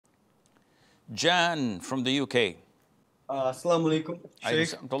Jan from the UK. Assalamu alaikum,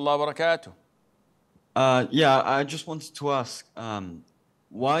 Sheikh. Barakatuh. Yeah, I just wanted to ask,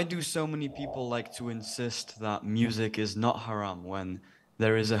 why do so many people like to insist that music is not haram when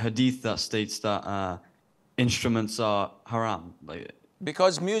there is a hadith that states that instruments are haram?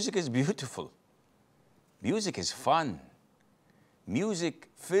 Because music is beautiful. Music is fun. Music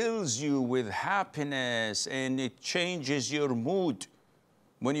fills you with happiness and it changes your mood.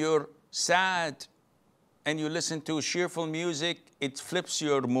 When you're sad and you listen to cheerful music, it flips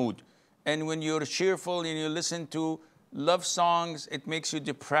your mood. And when you're cheerful and you listen to love songs, it makes you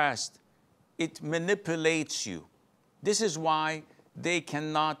depressed. It manipulates you. This is why they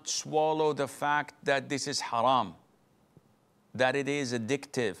cannot swallow the fact that this is haram, that it is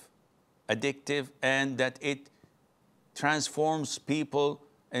addictive, and that it transforms people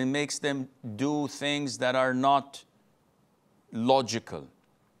and makes them do things that are not logical.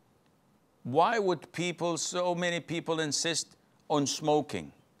 Why would people, so many people insist on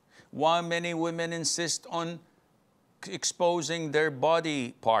smoking? Why many women insist on exposing their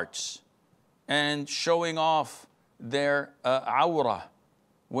body parts and showing off their awrah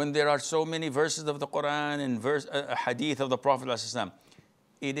when there are so many verses of the Quran and hadith of the Prophet ﷺ?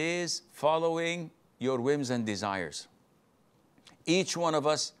 It is following your whims and desires. Each one of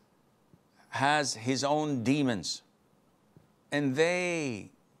us has his own demons, and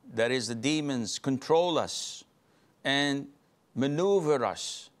that is the demons, control us and maneuver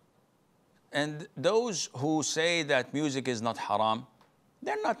us. And those who say that music is not haram,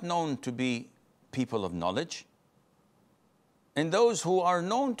 they're not known to be people of knowledge. And those who are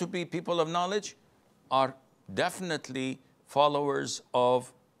known to be people of knowledge are definitely followers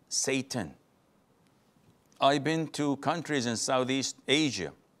of Satan. I've been to countries in Southeast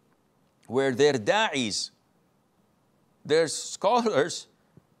Asia where their da'is, their scholars,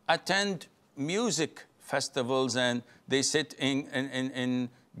 attend music festivals and they sit in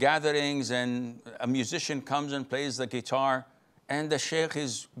gatherings and a musician comes and plays the guitar and the sheikh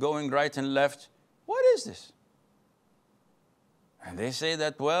is going right and left. What is this? And they say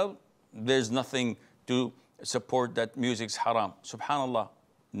that, well, there's nothing to support that music's haram. Subhanallah,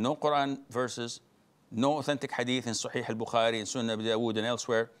 no Quran verses, no authentic hadith in Sahih al-Bukhari and Sunnah Abi Dawud and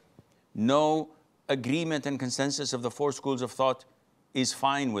elsewhere, no agreement and consensus of the four schools of thought is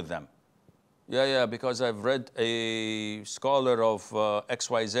fine with them. Yeah, because I've read a scholar of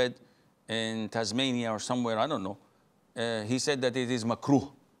XYZ in Tasmania or somewhere, I don't know. He said that it is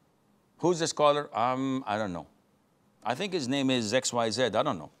makruh. Who's the scholar? I don't know. I think his name is XYZ, I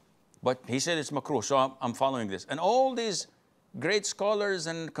don't know. But he said it's makruh, so I'm following this. And all these great scholars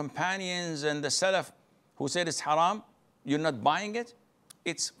and companions and the Salaf who said it's haram, you're not buying it?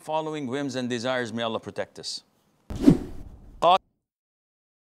 It's following whims and desires. May Allah protect us.